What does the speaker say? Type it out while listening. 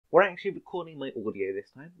we're actually recording my audio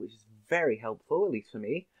this time, which is very helpful, at least for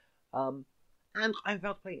me. And I'm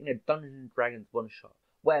about to play in a Dungeons& Dragons one-shot,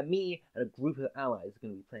 where me and a group of allies are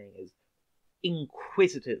going to be playing as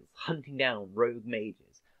inquisitors hunting down rogue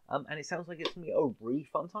mages. And it sounds like it's going to be a really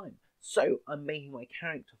fun time. So I'm making my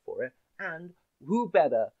character for it, and who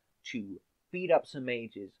better to beat up some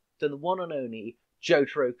mages than the one and only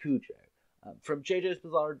Jotaro from JoJo's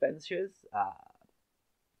Bizarre Adventures.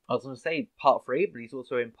 I was going to say part 3, but he's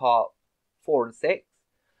also in part 4 and 6.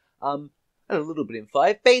 And a little bit in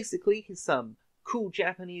 5. Basically, he's some cool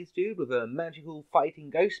Japanese dude with a magical fighting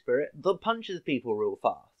ghost spirit that punches people real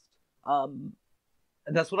fast. And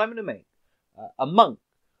that's what I'm going to make. A monk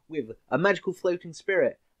with a magical floating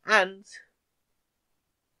spirit, and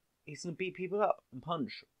he's going to beat people up and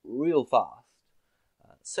punch real fast.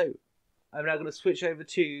 So, I'm now going to switch over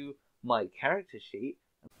to my character sheet.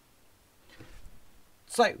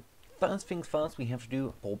 So, first things first we have to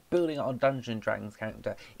do for building our Dungeons & Dragons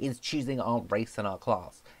character is choosing our race and our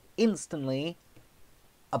class. Instantly,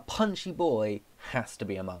 a punchy boy has to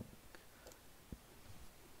be a monk.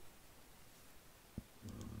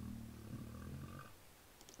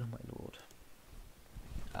 Oh my lord.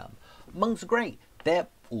 Monks are great. They're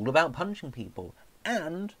all about punching people.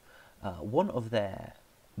 And one of their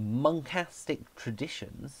monkastic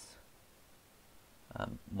traditions...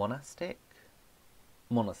 monastic,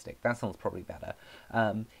 that sounds probably better,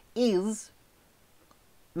 is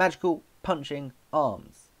magical punching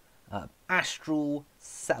arms. Astral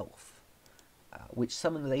self, which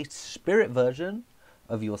summons a spirit version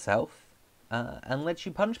of yourself and lets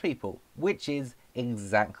you punch people, which is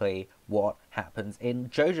exactly what happens in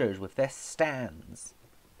JoJo's with their stands.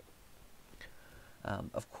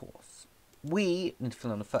 Of course, we need to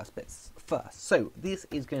fill in the first bits first. So this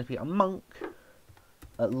is going to be a monk,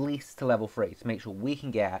 at least to level 3, to make sure we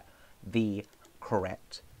can get the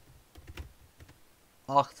correct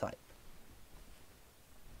archetype.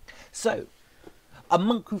 So, a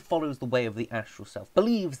monk who follows the way of the astral self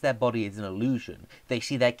believes their body is an illusion. They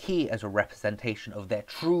see their ki as a representation of their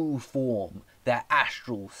true form, their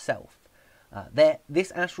astral self.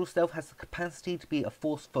 This astral self has the capacity to be a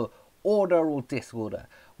force for order or disorder,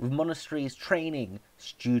 with monasteries training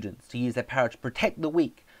students to use their power to protect the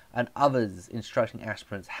weak, and others instructing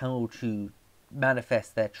aspirants how to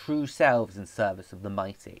manifest their true selves in service of the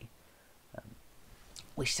mighty.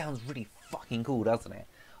 Which sounds really fucking cool, doesn't it?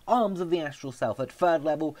 Arms of the astral self. At 3rd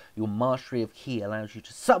level, your mastery of ki allows you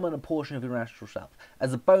to summon a portion of your astral self.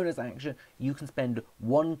 As a bonus action, you can spend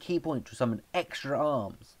 1 ki point to summon extra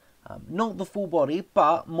arms. Not the full body,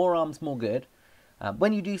 but more arms, more good.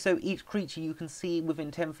 When you do so, each creature you can see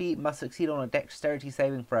within 10 feet must succeed on a dexterity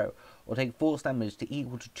saving throw, or take force damage to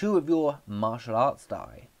equal to 2 of your martial arts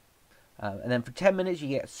die. And then for 10 minutes you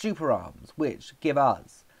get super arms, which give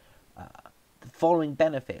us the following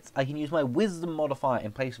benefits. I can use my wisdom modifier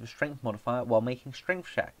in place of a strength modifier while making strength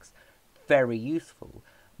checks. Very useful.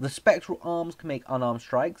 The spectral arms can make unarmed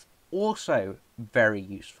strikes, also very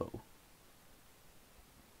useful.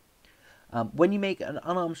 When you make an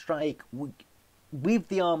unarmed strike with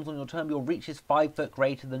the arms on your turn, your reach is 5 foot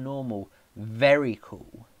greater than normal. Very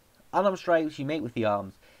cool. Unarmed strikes you make with the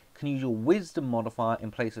arms can use your wisdom modifier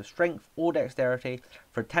in place of strength or dexterity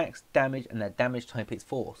for attacks, damage, and their damage type is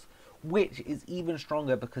force, which is even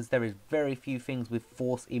stronger because there is very few things with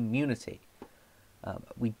force immunity.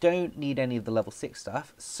 We don't need any of the level 6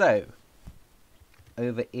 stuff, so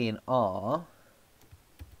over in our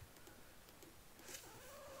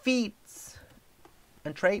feats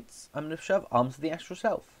and traits, I'm going to shove arms of the astral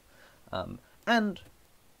self. And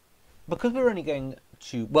because we're only going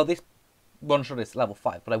to, well, this one shot is level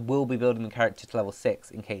 5, but I will be building the character to level 6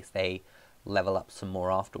 in case they level up some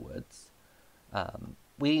more afterwards.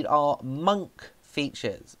 We need our monk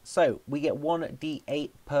features. So we get 1d8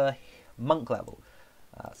 per monk level.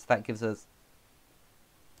 So that gives us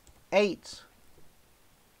 8,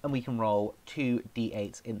 and we can roll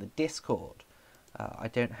 2d8s in the Discord. I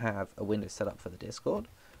don't have a window set up for the Discord,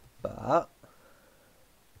 but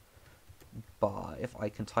if I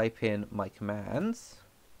can type in my commands,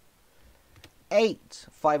 8,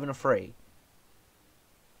 5 and a 3,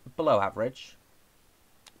 below average.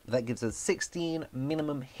 That gives us 16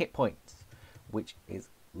 minimum hit points, which is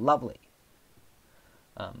lovely.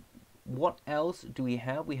 What else do we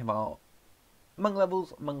have? We have our monk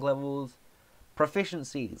levels,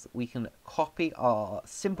 proficiencies. We can copy our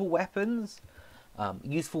simple weapons,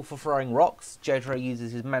 useful for throwing rocks. Jotaro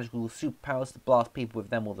uses his magical superpowers to blast people with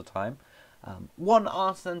them all the time. One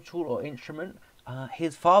artisan tool or instrument.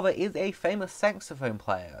 His father is a famous saxophone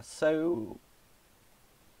player, so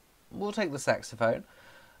we'll take the saxophone.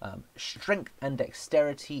 Strength and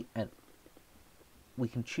dexterity, and we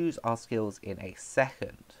can choose our skills in a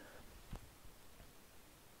second.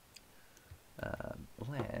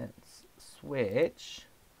 Let's switch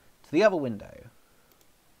to the other window.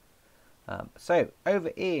 So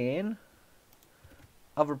over in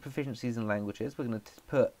other proficiencies and languages, we're going to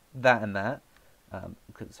put that and that,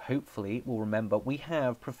 because hopefully we'll remember we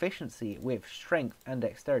have proficiency with strength and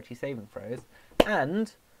dexterity saving throws,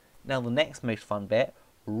 and now the next most fun bit,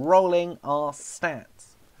 rolling our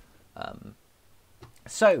stats.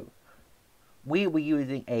 So we were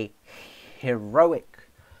using a heroic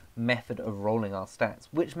method of rolling our stats,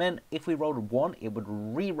 which meant if we rolled a 1, it would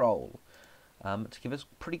re-roll to give us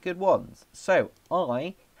pretty good ones. So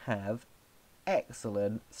I have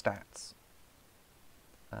excellent stats,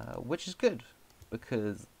 which is good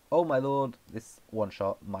because, oh my lord, this one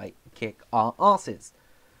shot might kick our asses.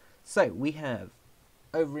 So we have,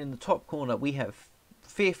 over in the top corner, we have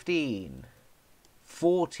 15,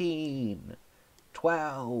 14,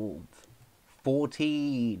 12,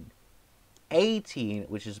 14, 18,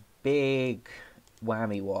 which is big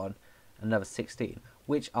whammy one, another 16,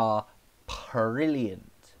 which are brilliant.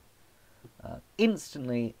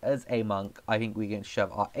 Instantly, as a monk, I think we're going to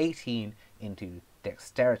shove our 18 into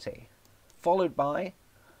dexterity, followed by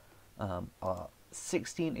our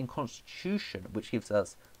 16 in constitution, which gives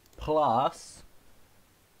us plus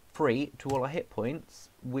 3 to all our hit points,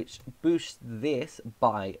 which boosts this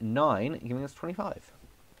by 9, giving us 25.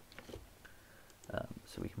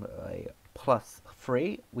 So we can put a plus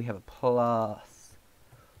 3, we have a plus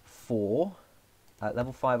 4. At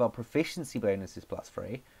level 5, our proficiency bonus is plus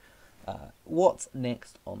 3. What's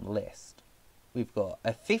next on the list? We've got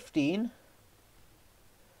a 15,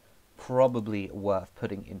 probably worth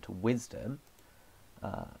putting into wisdom.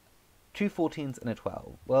 2 14s and a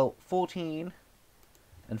 12. Well, 14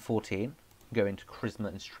 and 14 go into charisma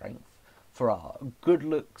and strength for our good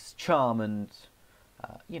looks, charm, and,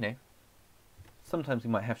 you know, sometimes we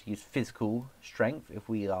might have to use physical strength if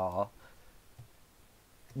we are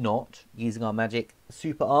not using our magic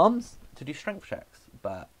super arms to do strength checks,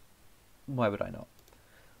 but why would I not?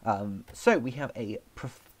 So we have a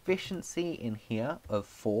proficiency in here of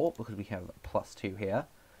 4, because we have plus 2 here,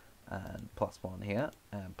 and plus 1 here,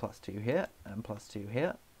 and plus 2 here, and plus 2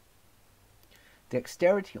 here.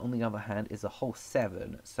 Dexterity, on the other hand, is a whole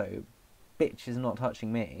 7, so bitch is not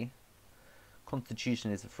touching me.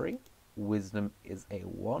 Constitution is a 3. Wisdom is a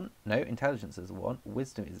 1. No, intelligence is a 1.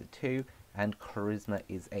 Wisdom is a 2. And charisma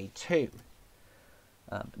is a 2.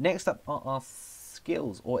 Next up are our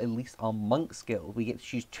skills, or at least our monk skill. We get to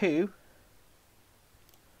choose 2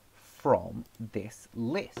 from this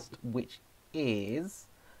list, which is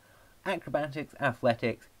acrobatics,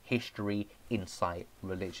 athletics, history, insight,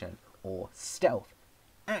 religion, or stealth.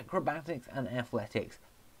 Acrobatics and athletics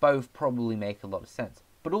both probably make a lot of sense,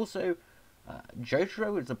 but also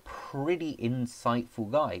Jotaro is a pretty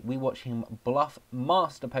insightful guy. We watch him bluff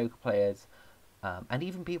master poker players, and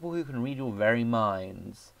even people who can read your very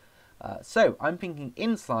minds. So I'm thinking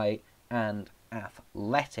insight and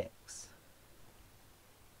athletics.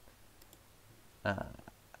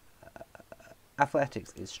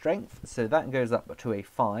 Athletics is strength, so that goes up to a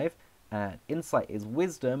 5, and insight is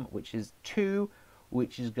wisdom, which is 2,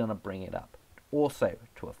 which is going to bring it up also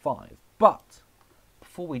to a 5. But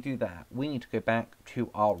before we do that, we need to go back to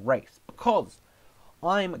our race, because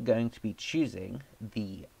I'm going to be choosing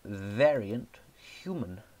the variant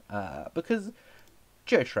human, because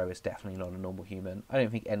Jotaro is definitely not a normal human. I don't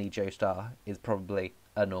think any Joestar is probably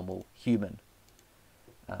a normal human.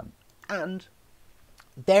 And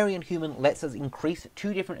variant human lets us increase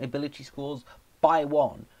 2 different ability scores by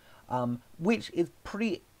 1, which is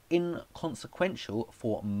pretty inconsequential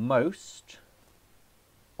for most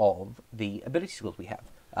of the ability scores we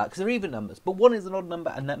have, because they're even numbers, but 1 is an odd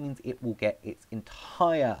number, and that means it will get its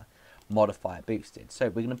entire modifier boosted. So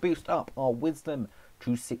we're going to boost up our wisdom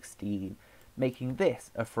to 16, making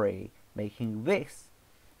this a 3, making this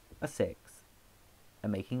a 6,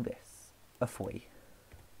 and making this a 3.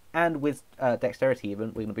 And with dexterity even,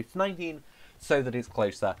 we're going to boost to 19, so that it's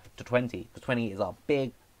closer to 20, because 20 is our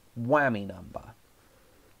big whammy number.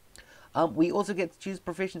 We also get to choose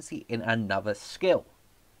proficiency in another skill.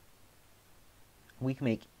 We can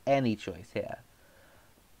make any choice here.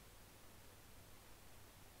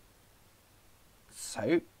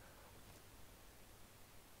 So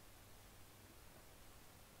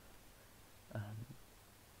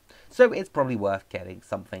it's probably worth getting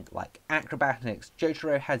something like acrobatics.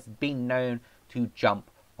 Jotaro has been known to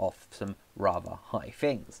jump off some rather high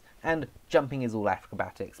things, and jumping is all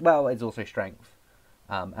acrobatics. Well, it's also strength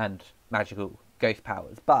and magical ghost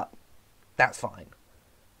powers, but that's fine.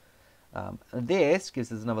 And this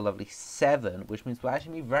gives us another lovely 7, which means we're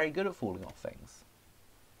actually very good at falling off things.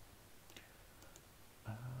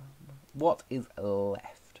 What is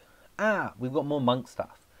left? We've got more monk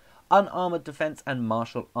stuff. Unarmored defense and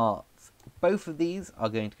martial arts. Both of these are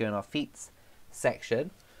going to go in our feats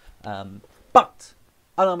section. But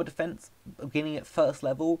unarmored defense, beginning at first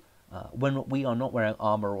level, when we are not wearing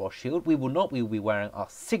armor or shield, we will be wearing our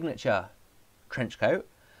signature trench coat.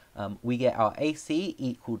 We get our AC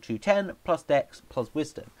equal to 10 plus Dex plus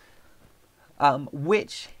Wisdom,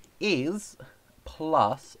 which is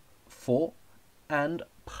 +4 and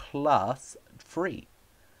 +3,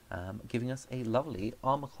 giving us a lovely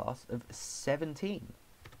armor class of 17.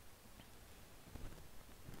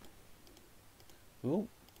 Ooh.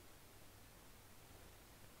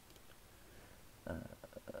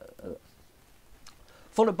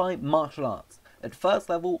 Followed by martial arts. At first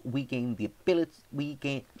level, we gain the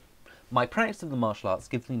ability. My practice of the martial arts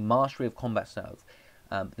gives me mastery of combat styles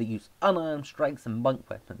that use unarmed strikes and monk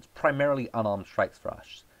weapons, primarily unarmed strikes for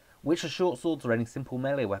us, which are short swords or any simple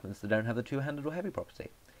melee weapons that don't have the two-handed or heavy property.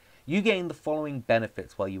 You gain the following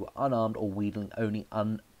benefits while you are unarmed or wielding only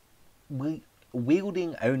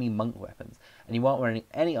monk weapons, and you aren't wearing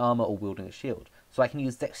any armor or wielding a shield. So I can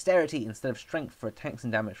use dexterity instead of strength for attacks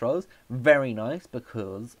and damage rolls. Very nice,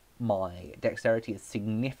 because my dexterity is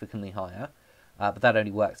significantly higher, but that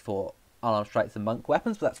only works for unarmed strikes and monk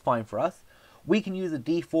weapons, but that's fine for us. We can use a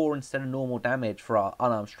d4 instead of normal damage for our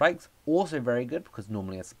unarmed strikes, also very good, because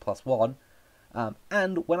normally it's a +1.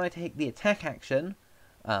 And when I take the attack action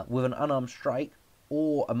with an unarmed strike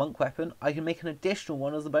or a monk weapon, I can make an additional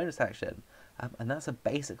one as a bonus action, and that's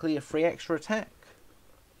basically a free extra attack.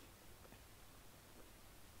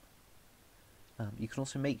 You can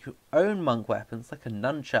also make your own monk weapons, like a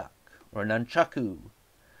nunchuck or a nunchaku.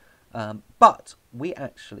 But we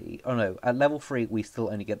actually, at level 3 we still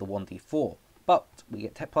only get the 1d4, but we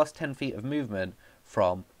get plus 10 feet of movement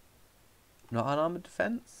from, not unarmored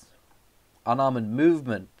defense? Unarmored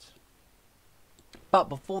movement. But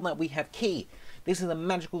before that we have ki. This is a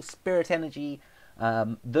magical spirit energy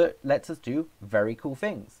that lets us do very cool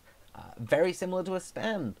things. Very similar to a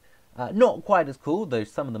stand. Not quite as cool, though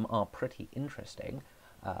some of them are pretty interesting.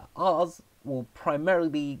 Ours will primarily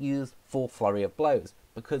be used for flurry of blows,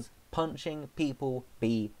 because punching people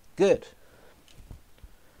be good.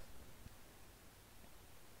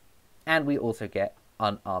 And we also get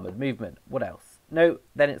unarmored movement. What else? No,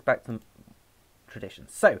 then it's back to tradition.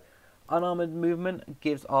 So, unarmored movement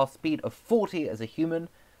gives our speed of 40 as a human.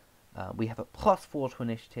 We have a +4 to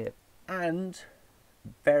initiative, and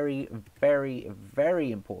very, very,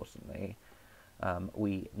 very importantly,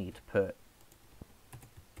 we need to put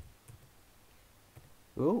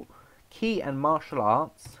ki and martial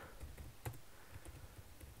arts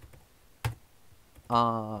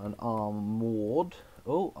unarmored.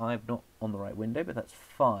 I'm not on the right window, but that's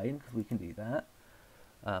fine because we can do that.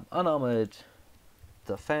 Unarmored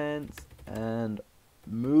defense and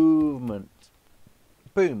movement.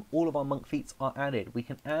 Boom, all of our monk feats are added. We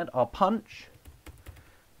can add our punch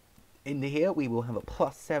into here. We will have a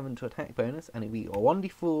 +7 to attack bonus, and it'll be a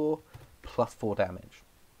 1d4 +4 damage.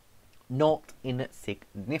 Not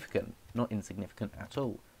insignificant at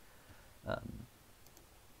all.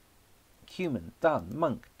 Human done,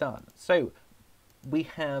 monk done. So we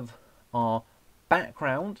have our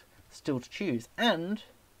background still to choose, and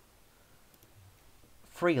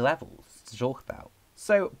 3 levels to talk about.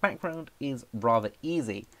 So background is rather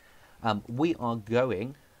easy. We are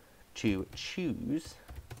going to choose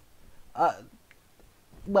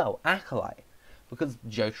Acolyte, because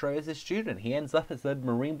Jotaro is a student. He ends up as a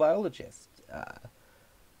marine biologist.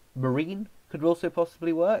 Marine could also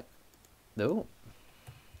possibly work. No.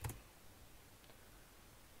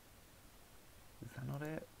 Is that not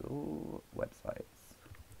it? Ooh, websites.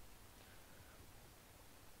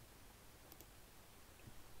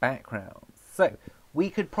 Background. So, we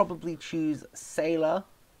could probably choose Sailor,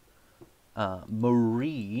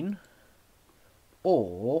 Marine,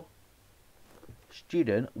 or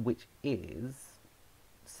Student, which is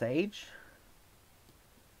Sage.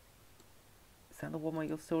 Is that the one where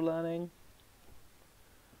you're still learning?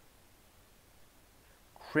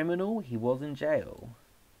 Criminal, he was in jail.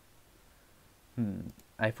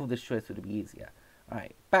 I thought this choice would be easier.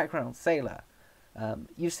 Alright, background, Sailor.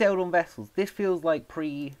 You've sailed on vessels. This feels like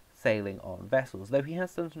pre-sailing on vessels, though he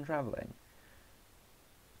has done some travelling.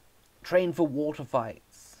 Trained for water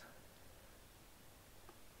fights.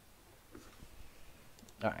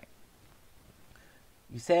 Alright.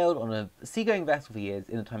 You sailed on a seagoing vessel for years.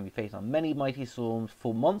 In the time you faced on many mighty storms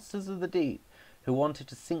for monsters of the deep. who wanted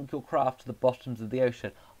to sink your craft to the bottoms of the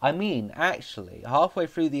ocean. I mean, actually, halfway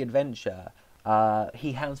through the adventure,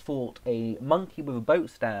 he has fought a monkey with a boat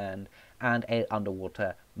stand and an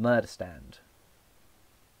underwater murder stand.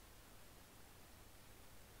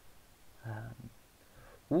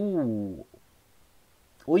 Ooh.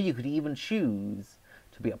 Or you could even choose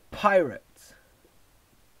to be a pirate.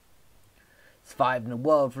 Survived in a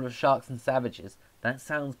world full of sharks and savages. That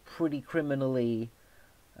sounds pretty criminally,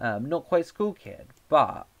 not quite school kid,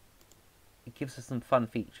 but it gives us some fun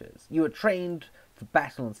features. You are trained for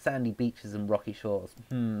battle on sandy beaches and rocky shores.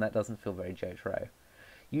 That doesn't feel very Jotaro.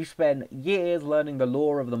 You spend years learning the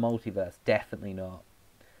lore of the multiverse. Definitely not.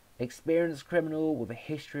 Experienced criminal with a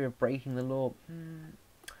history of breaking the law.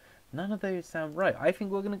 None of those sound right. I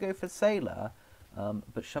think we're going to go for sailor,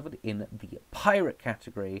 but shove it in the pirate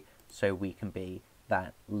category so we can be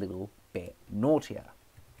that little bit naughtier.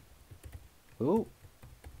 Ooh.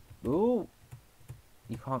 Ooh.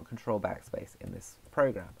 You can't control backspace in this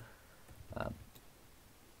program.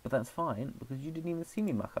 But that's fine, because you didn't even see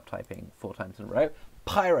me muck up typing 4 times in a row.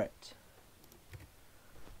 Pirate!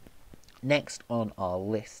 Next on our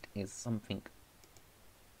list is something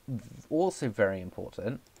also very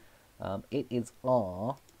important. It is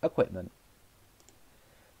our equipment.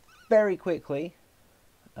 Very quickly,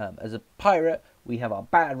 as a pirate, we have our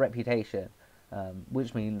bad reputation,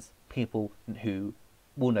 which means people who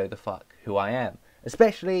will know the fuck who I am.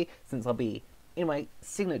 Especially since I'll be in my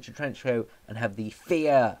signature trench coat and have the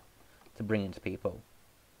fear to bring into people.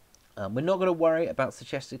 We're not going to worry about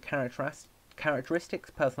suggested characteristics,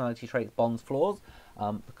 personality traits, bonds, flaws,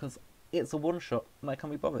 because it's a one-shot and I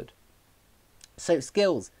can't be bothered. So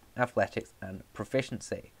skills, athletics, and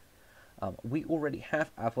proficiency. We already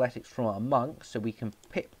have athletics from our monk, so we can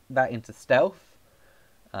pip that into stealth,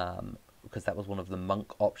 because that was one of the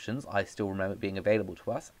monk options. I still remember it being available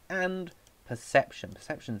to us. And perception.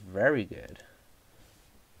 Perception's very good.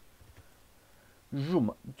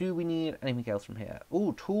 Do we need anything else from here?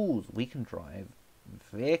 Oh, tools. We can drive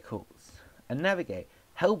vehicles and navigate.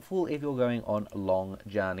 Helpful if you're going on long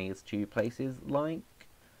journeys to places like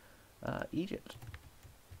Egypt.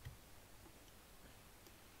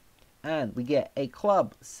 And we get a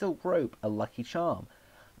club, silk rope, a lucky charm,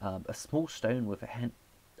 a small stone with a hen.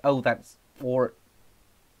 Oh, that's or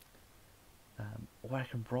I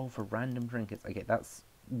can roll for random trinkets. Okay, that's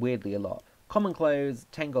weirdly a lot. Common clothes,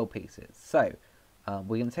 10 gold pieces. So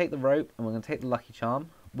we're going to take the rope and we're going to take the lucky charm.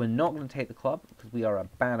 We're not going to take the club because we are a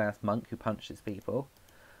badass monk who punches people.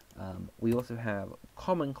 We also have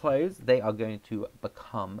common clothes. They are going to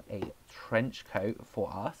become a trench coat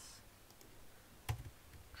for us.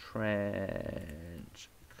 Trench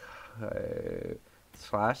coat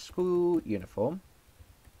 / school uniform.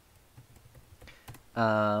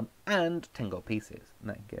 And 10 gold pieces. And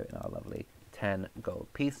that can go in our lovely 10 gold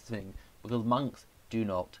pieces thing. Because monks do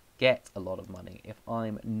not get a lot of money. If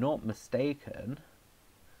I'm not mistaken,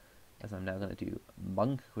 as I'm now going to do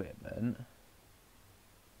monk equipment.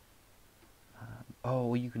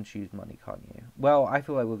 Oh, you can choose money, can't you? Well, I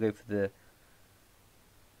feel like we'll go for the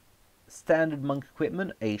standard monk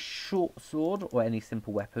equipment, a short sword or any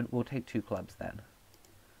simple weapon. We'll take 2 clubs then.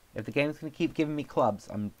 If the game's going to keep giving me clubs,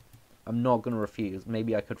 I'm not going to refuse.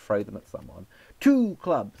 Maybe I could throw them at someone. 2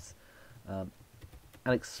 clubs. An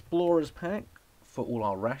explorer's pack for all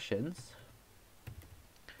our rations.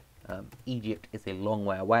 Egypt is a long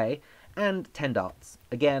way away. And 10 darts.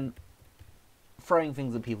 Again, throwing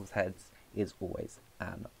things at people's heads is always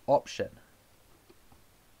an option.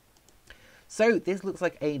 So this looks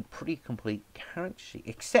like a pretty complete character sheet,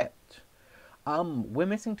 except we're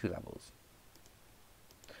missing 2 levels.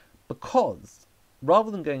 Because rather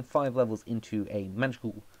than going 5 levels into a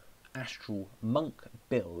magical astral monk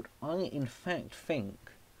build, I in fact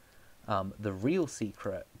think the real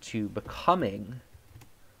secret to becoming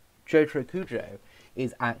Jotaro Kujo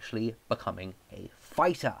is actually becoming a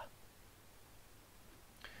fighter.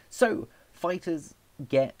 So fighters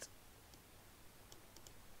get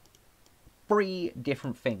 3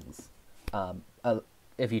 different things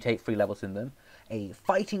if you take 3 levels in them. A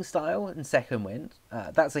fighting style in second wind.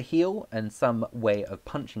 That's a heal and some way of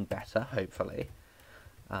punching better, hopefully.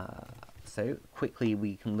 So quickly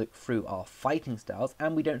we can look through our fighting styles,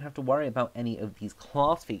 and we don't have to worry about any of these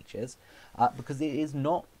class features because it is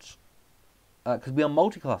not because we are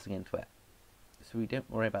multi-classing into it, so we don't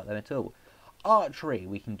worry about them at all. Archery,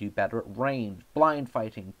 we can do better at range, blind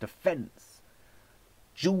fighting, defense,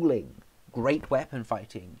 dueling, great weapon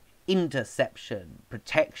fighting, interception,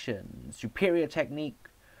 protection, superior technique,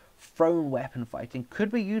 thrown weapon fighting.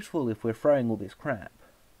 Could be useful if we're throwing all this crap.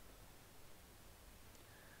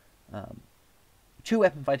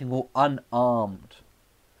 2-weapon fighting or unarmed.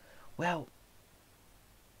 Well,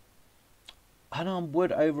 unarmed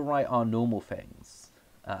would overwrite our normal things,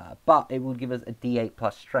 but it will give us a d8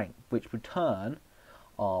 plus strength, which would turn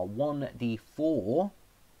our 1d4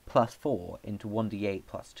 plus 4 into 1d8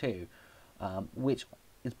 plus 2, which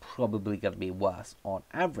is probably going to be worse on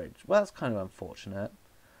average. Well, that's kind of unfortunate.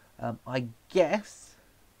 I guess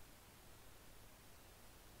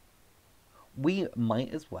we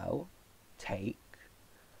might as well take...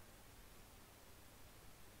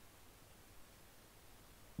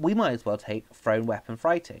 thrown weapon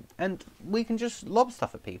fighting, and we can just lob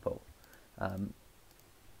stuff at people,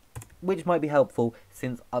 which might be helpful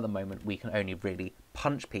since at the moment we can only really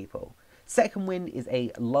punch people. Second Wind is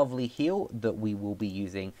a lovely heal that we will be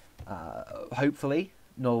using, hopefully,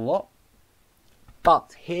 not a lot.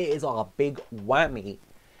 But here is our big whammy,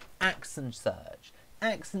 Action Surge.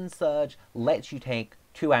 Action Surge lets you take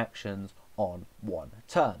 2 actions on 1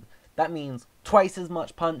 turn. That means twice as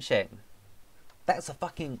much punching. That's a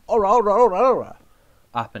fucking aura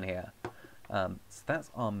up in here. So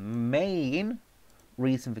that's our main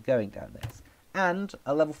reason for going down this. And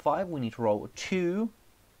at level 5, we need to roll 2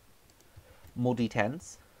 more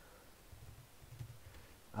d10s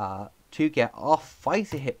to get our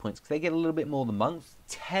fighter hit points, because they get a little bit more than monks.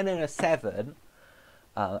 10 and a 7,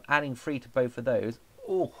 adding 3 to both of those.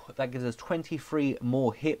 Oh, that gives us 23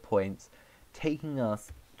 more hit points, taking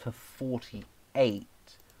us to 48.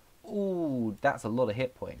 Ooh, that's a lot of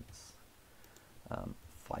hit points.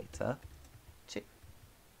 Fighter 2.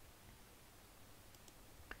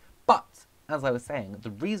 But, as I was saying,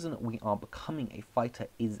 the reason we are becoming a fighter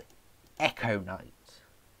is Echo Knight.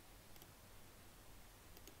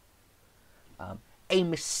 A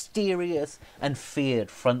mysterious and feared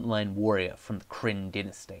frontline warrior from the Kryn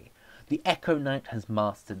dynasty. The Echo Knight has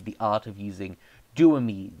mastered the art of using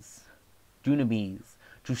dunamis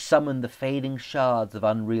to summon the fading shards of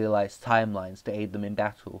unrealized timelines to aid them in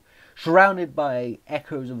battle. Surrounded by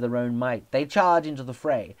echoes of their own might, they charge into the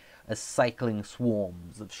fray as cycling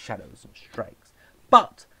swarms of shadows and strikes.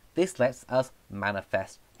 But this lets us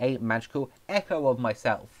manifest a magical echo of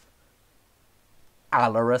myself.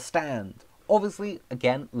 Alara Stand. Obviously,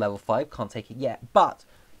 again, level 5, can't take it yet, but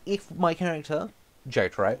if my character,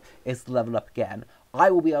 Jotaro, is leveled up again,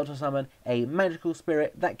 I will be able to summon a magical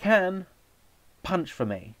spirit that can punch for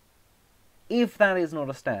me. If that is not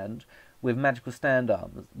a stand, with magical stand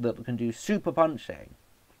arms that can do super punching,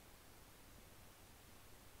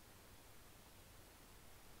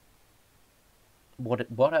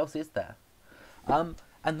 what else is there? And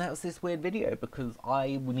that was this weird video, because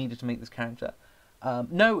I needed to make this character.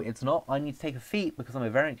 No, it's not. I need to take a feat because I'm a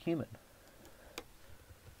variant human.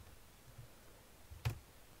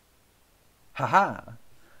 Haha!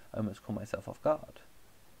 I almost caught myself off guard.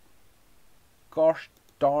 Gosh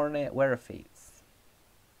darn it, where are feats?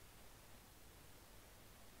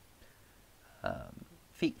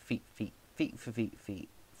 Feats.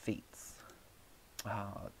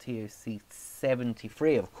 Ah, TOC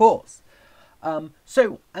 73, of course.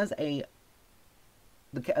 So, as the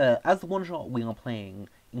one-shot we are playing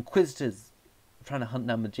Inquisitors trying to hunt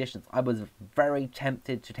down magicians, I was very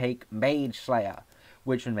tempted to take Mage Slayer,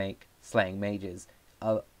 which would make slaying mages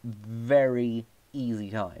a very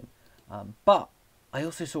easy time. But I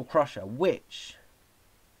also saw Crusher, which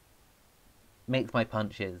makes my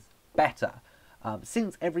punches better.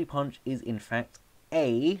 Since every punch is in fact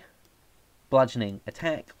a bludgeoning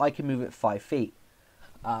attack, I can move it 5 feet.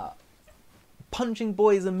 Punching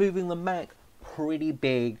boys and moving them back, pretty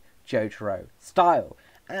big Jotaro style.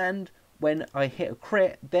 And when I hit a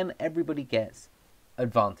crit, then everybody gets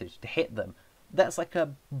advantage to hit them. That's like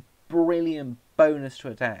a brilliant bonus to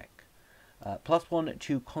attack. +1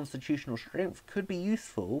 to constitutional strength could be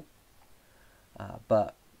useful,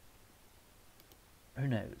 but who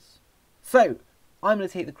knows. So, I'm going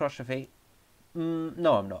to take the Crusher feat.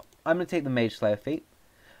 No, I'm not. I'm going to take the Mage Slayer feat,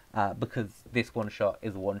 because this one-shot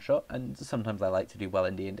is a one-shot, and sometimes I like to do well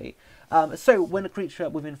in D&D. So, when a creature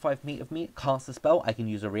within 5 feet of me casts a spell, I can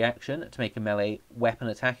use a reaction to make a melee weapon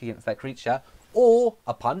attack against that creature, or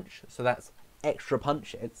a punch, so that's extra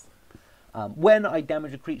punches. When I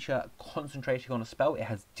damage a creature concentrating on a spell, it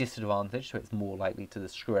has disadvantage, so it's more likely to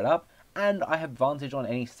screw it up, and I have advantage on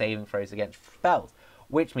any saving throws against spells,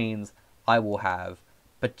 which means I will have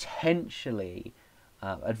potentially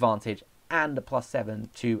advantage and a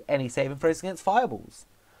 +7 to any saving throws against fireballs.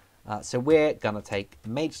 So we're going to take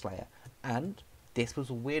Mage Slayer, and this was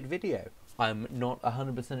a weird video. I'm not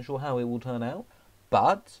 100% sure how it will turn out,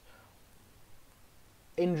 but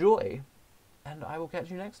enjoy, and I will catch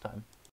you next time.